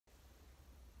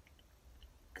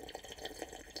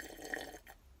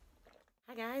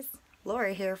Hi guys,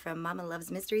 Laura here from Mama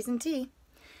Loves Mysteries and Tea.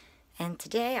 And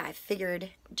today I figured,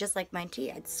 just like my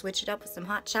tea, I'd switch it up with some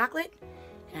hot chocolate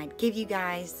and I'd give you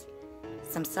guys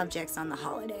some subjects on the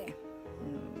holiday.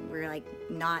 We're like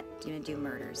not gonna do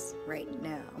murders right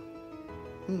now.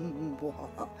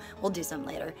 We'll do some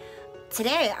later.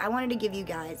 Today I wanted to give you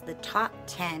guys the top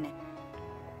 10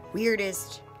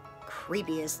 weirdest,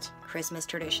 creepiest Christmas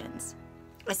traditions.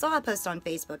 I saw a post on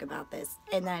Facebook about this,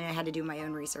 and then I had to do my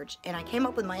own research, and I came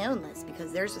up with my own list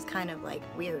because theirs was kind of like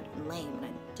weird and lame, and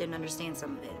I didn't understand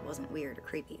some of it. It wasn't weird or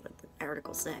creepy like the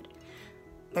article said.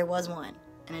 There was one,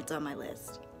 and it's on my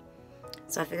list.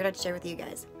 So I figured I'd share with you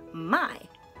guys my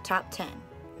top 10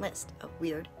 list of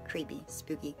weird, creepy,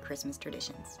 spooky Christmas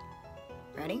traditions.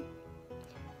 Ready?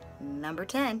 Number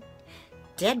 10,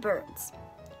 dead birds.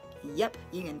 Yep,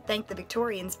 you can thank the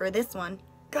Victorians for this one.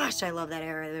 Gosh, I love that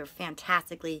era. They're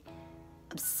fantastically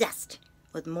obsessed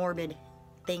with morbid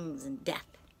things and death.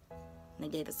 And they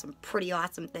gave us some pretty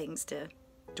awesome things to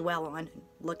dwell on, and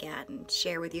look at, and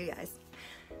share with you guys.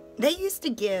 They used to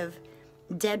give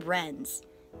dead wrens,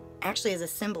 actually as a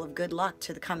symbol of good luck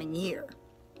to the coming year.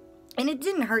 And it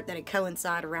didn't hurt that it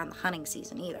coincided around the hunting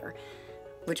season either,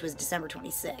 which was December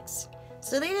 26th.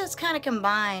 So they just kind of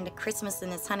combined Christmas and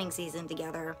this hunting season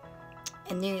together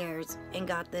and New Year's and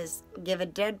got this give a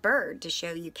dead bird to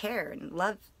show you care and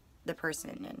love the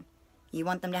person and you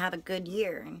want them to have a good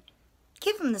year, and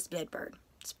give them this dead bird.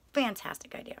 It's a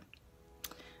fantastic idea.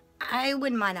 I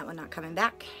wouldn't mind that one not coming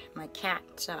back. My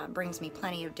cat brings me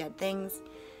plenty of dead things.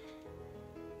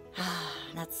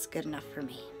 That's good enough for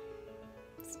me.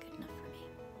 It's good enough for me.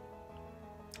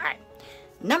 Alright,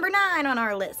 number 9 on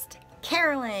our list,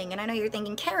 caroling. And I know you're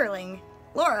thinking, caroling?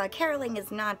 Laura, caroling is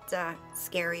not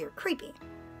scary or creepy.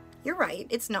 You're right,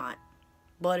 it's not.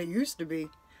 But it used to be.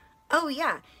 Oh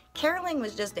yeah, caroling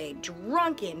was just a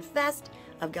drunken fest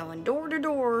of going door to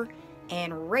door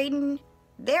and raiding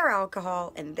their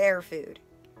alcohol and their food.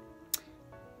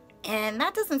 And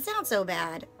that doesn't sound so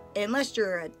bad unless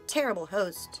you're a terrible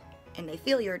host and they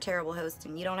feel you're a terrible host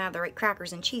and you don't have the right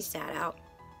crackers and cheese sat out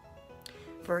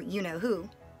for you-know-who.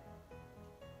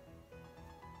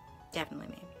 Definitely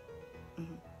me.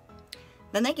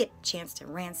 Then they get a chance to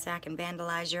ransack and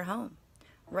vandalize your home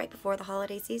right before the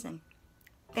holiday season.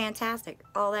 Fantastic.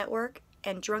 All that work,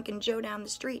 and drunken Joe down the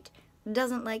street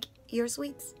doesn't like your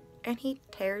sweets, and he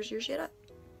tears your shit up.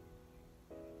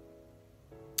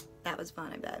 That was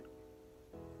fun, I bet.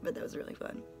 But that was really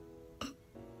fun.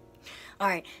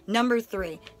 Alright, number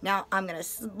 3. Now, I'm going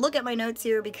to look at my notes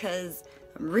here because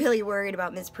I'm really worried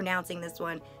about mispronouncing this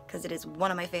one because it is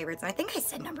one of my favorites. And I think I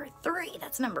said number 3.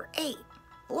 That's number 8.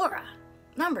 Laura,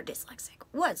 number dyslexic.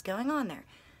 What's going on there?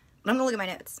 But I'm going to look at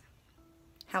my notes.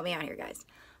 Help me out here, guys.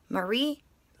 Marie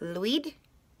Louise.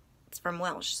 It's from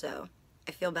Welsh, so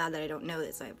I feel bad that I don't know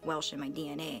this. I have Welsh in my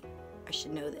DNA. I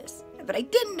should know this. But I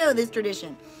didn't know this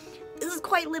tradition. This is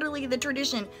quite literally the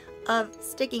tradition of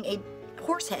sticking a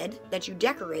horse head that you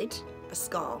decorate, a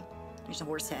skull. There's a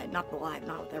horse head, not the live,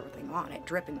 not with everything on it,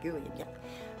 dripping gooey. Yeah.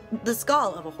 The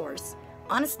skull of a horse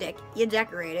on a stick, you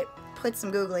decorate it, put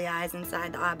some googly eyes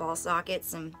inside the eyeball socket,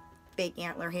 some fake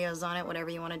antler hairs on it, whatever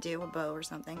you want to do, a bow or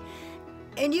something.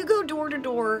 And you go door to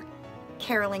door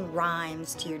caroling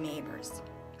rhymes to your neighbors.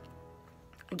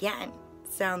 Again,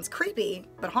 sounds creepy,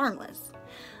 but harmless.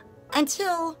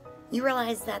 Until you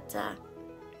realize that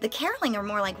the caroling are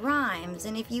more like rhymes,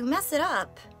 and if you mess it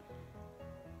up,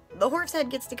 the horse head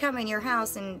gets to come in your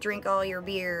house and drink all your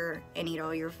beer and eat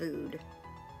all your food.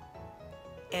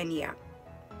 And yeah,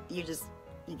 you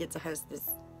get to host this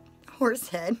horse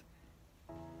head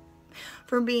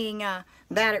for being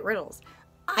bad at riddles.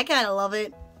 I kind of love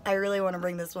it. I really want to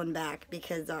bring this one back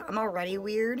because I'm already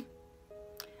weird.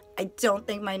 I don't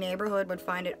think my neighborhood would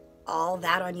find it all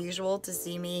that unusual to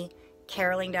see me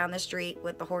caroling down the street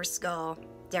with the horse skull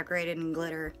decorated in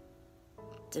glitter,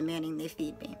 demanding they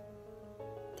feed me.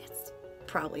 That's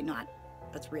really not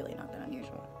that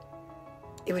unusual.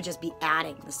 It would just be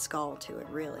adding the skull to it,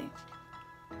 really.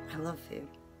 I love food.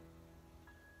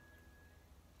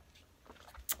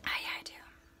 Yeah, I do.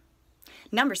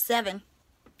 Number 7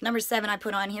 I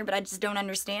put on here, but I just don't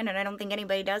understand, and I don't think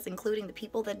anybody does, including the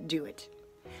people that do it.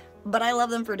 But I love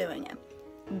them for doing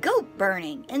it. Goat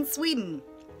burning in Sweden.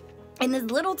 In this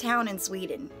little town in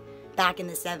Sweden, back in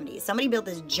the 70s, somebody built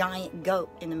this giant goat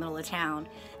in the middle of town,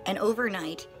 and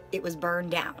overnight, it was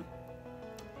burned down.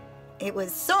 It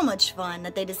was so much fun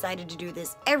that they decided to do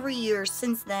this every year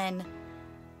since then,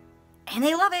 and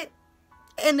they love it,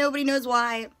 and nobody knows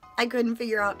why. I couldn't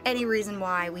figure out any reason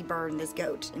why we burned this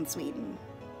goat in Sweden,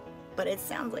 but it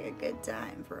sounds like a good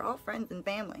time for all friends and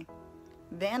family.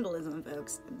 vandalism,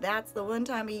 folks. That's the one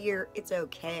time a year it's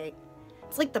okay.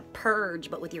 It's like the purge,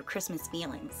 but with your Christmas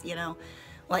feelings, you know?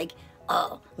 Like,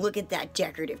 oh, look at that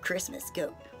decorative Christmas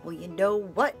goat. Well, you know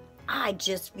what? I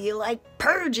just feel like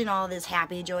purging all this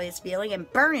happy, joyous feeling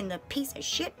and burning the piece of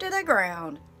shit to the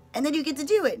ground. And then you get to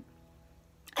do it.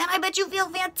 And I bet you feel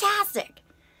fantastic.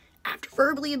 After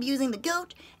verbally abusing the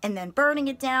goat and then burning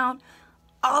it down,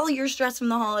 all your stress from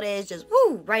the holidays just,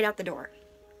 woo, right out the door.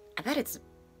 I bet it's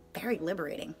very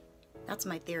liberating. That's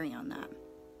my theory on that.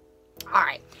 All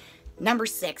right, number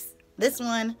 6. This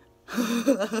one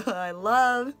I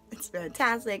love. It's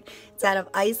fantastic. It's out of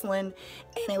Iceland,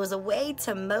 and it was a way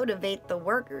to motivate the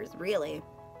workers, really.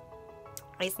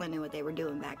 Iceland knew what they were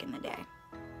doing back in the day.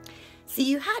 See,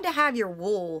 you had to have your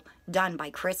wool done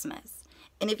by Christmas,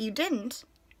 and if you didn't,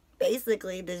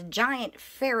 basically this giant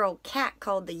feral cat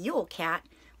called the Yule cat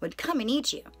would come and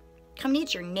eat you. Come and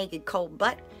eat your naked cold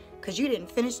butt because you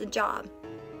didn't finish the job.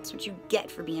 That's what you get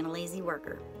for being a lazy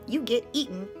worker. You get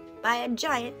eaten by a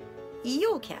giant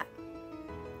Yule cat.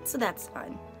 So that's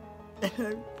fun.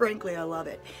 Frankly, I love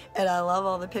it. And I love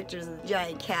all the pictures of the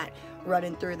giant cat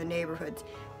running through the neighborhoods,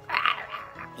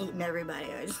 eating everybody.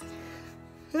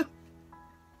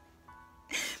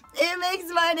 It makes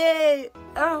my day.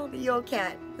 Oh, the Yule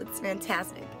cat. That's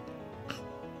fantastic.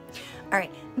 All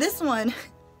right, this one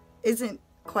isn't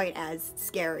quite as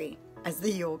scary as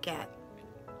the Yule cat.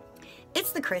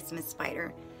 It's the Christmas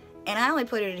spider. And I only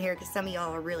put it in here because some of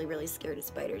y'all are really, really scared of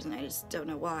spiders, and I just don't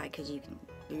know why, because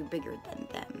you're bigger than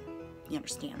them. You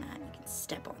understand that? You can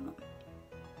step on them.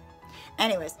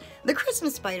 Anyways, the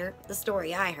Christmas spider, the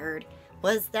story I heard,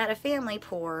 was that a family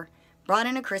poor brought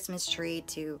in a Christmas tree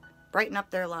to brighten up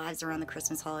their lives around the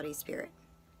Christmas holiday spirit.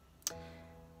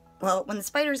 Well, when the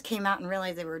spiders came out and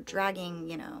realized they were dragging,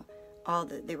 you know,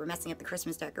 they were messing up the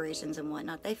Christmas decorations and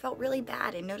whatnot, they felt really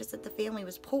bad and noticed that the family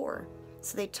was poor.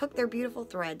 So they took their beautiful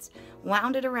threads,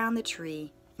 wound it around the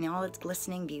tree in all its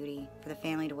glistening beauty for the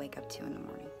family to wake up to in the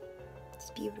morning.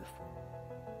 It's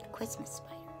beautiful. A Christmas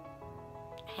spider.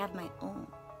 I have my own.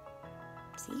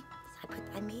 See?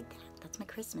 I made that. That's my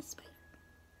Christmas spider.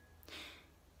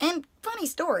 And funny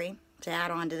story, to add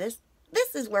on to this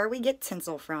is where we get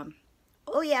tinsel from.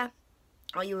 Oh yeah,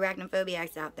 all you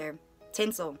arachnophobiacs out there.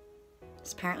 Tinsel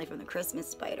is apparently from the Christmas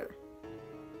spider.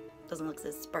 Doesn't look so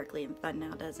sparkly and fun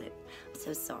now, does it? I'm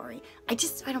so sorry. I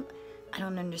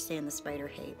don't understand the spider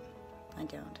hate. I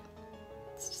don't.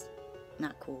 It's just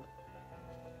not cool.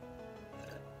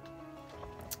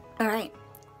 All right,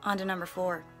 on to number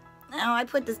 4. Now, I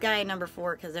put this guy at number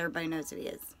 4 because everybody knows who he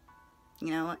is. You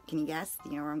know what? Can you guess? Do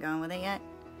you know where I'm going with it yet?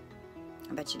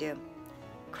 I bet you do.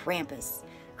 Krampus.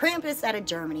 Krampus out of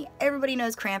Germany. Everybody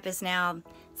knows Krampus now.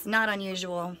 It's not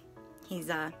unusual. He's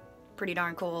pretty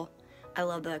darn cool. I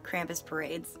love the Krampus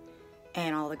parades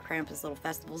and all the Krampus little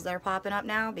festivals that are popping up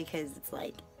now because it's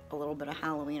like a little bit of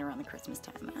Halloween around the Christmas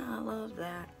time. I love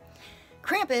that.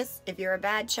 Krampus, if you're a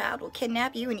bad child, will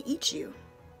kidnap you and eat you.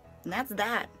 And that's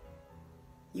that.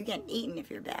 You get eaten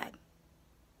if you're bad.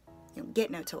 You don't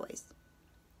get no toys.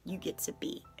 You get to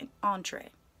be an entree.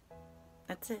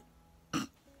 That's it.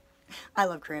 I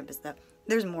love Krampus though.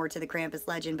 There's more to the Krampus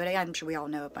legend, but I'm sure we all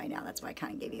know it by now. That's why I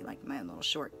kind of gave you like my own little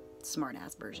short,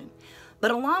 smart-ass version.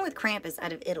 But along with Krampus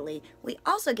out of Italy, we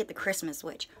also get the Christmas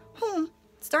witch, whom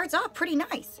starts off pretty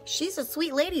nice. She's a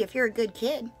sweet lady if you're a good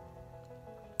kid.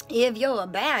 If you're a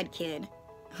bad kid,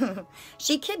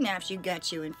 she kidnaps you,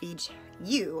 guts you, and feeds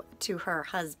you to her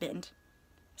husband.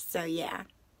 So yeah,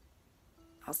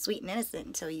 all sweet and innocent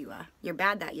until you're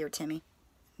bad that year, Timmy.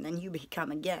 And then you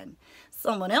become again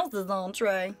someone else's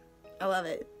entree. I love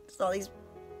it. It's all these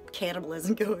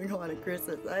cannibalism going on at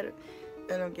Christmas. I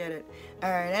don't get it.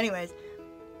 Alright, anyways,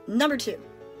 number 2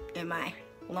 in my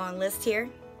long list here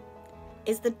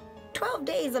is the 12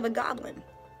 days of a goblin.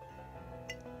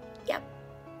 Yep,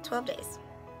 12 days.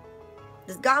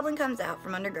 This goblin comes out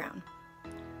from underground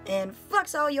and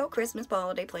fucks all your Christmas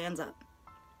holiday plans up.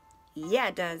 Yeah,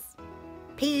 it does.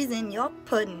 Peas in your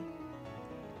pudding.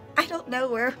 I don't know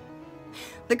where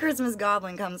the Christmas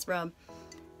goblin comes from,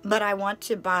 but I want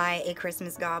to buy a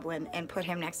Christmas goblin and put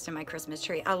him next to my Christmas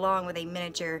tree, along with a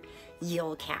miniature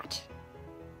Yule cat.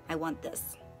 I want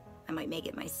this. I might make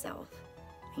it myself.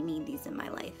 I need these in my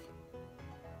life.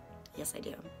 Yes, I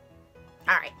do.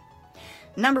 Alright.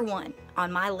 Number 1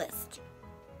 on my list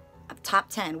of top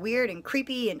 10 weird and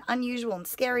creepy and unusual and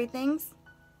scary things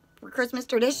for Christmas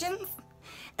traditions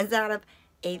is out of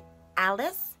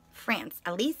Alice, France.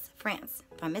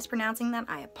 If I'm mispronouncing that,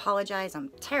 I apologize. I'm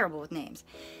terrible with names.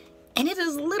 And it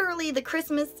is literally the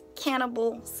Christmas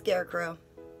cannibal scarecrow.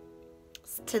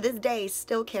 To this day,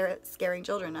 still scaring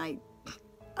children. I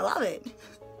love it.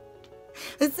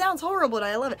 It sounds horrible, but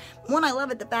I love it. One, I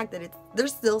love it, the fact that they're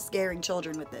still scaring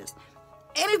children with this.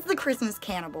 And it's the Christmas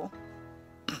cannibal.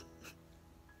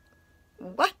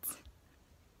 What?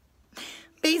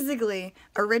 Basically,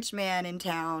 a rich man in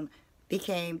town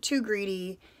became too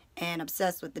greedy and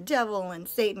obsessed with the devil and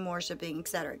Satan worshiping,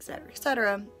 etc., etc.,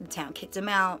 etc. The town kicked him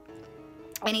out.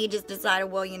 And he just decided,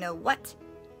 well, you know what?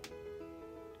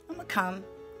 I'm gonna come,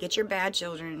 get your bad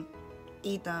children,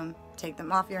 eat them, take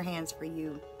them off your hands for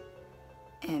you,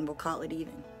 and we'll call it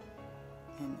even.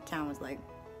 And the town was like,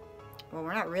 well,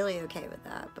 we're not really okay with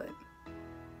that, but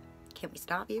can we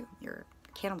stop you? You're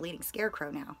a cannibal-eating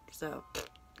scarecrow now, so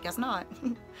guess not.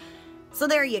 So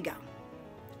there you go.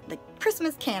 The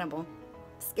Christmas cannibal,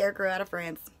 scarecrow out of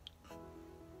France.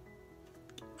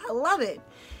 I love it.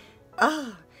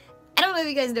 Oh, I don't know if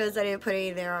you guys noticed I didn't put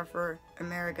any there for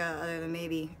America other than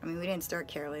maybe, I mean, we didn't start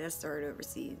caroling, that started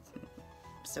overseas.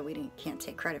 So we can't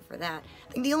take credit for that.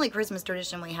 I think the only Christmas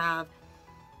tradition we have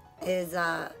is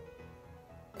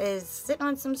sitting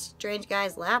on some strange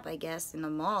guy's lap, I guess, in the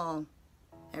mall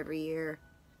every year.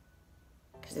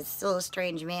 Because it's still a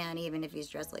strange man, even if he's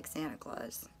dressed like Santa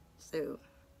Claus. So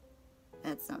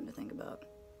that's something to think about.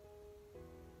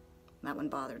 That one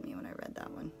bothered me when I read that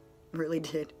one. Really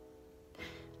did.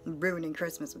 Ruining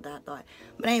Christmas with that thought.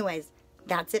 But anyways,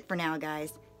 that's it for now,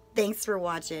 guys. Thanks for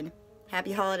watching.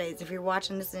 Happy holidays. If you're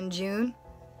watching this in June,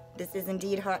 this is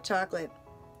indeed hot chocolate.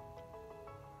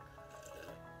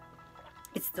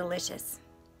 It's delicious.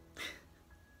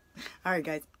 Alright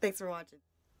guys, thanks for watching.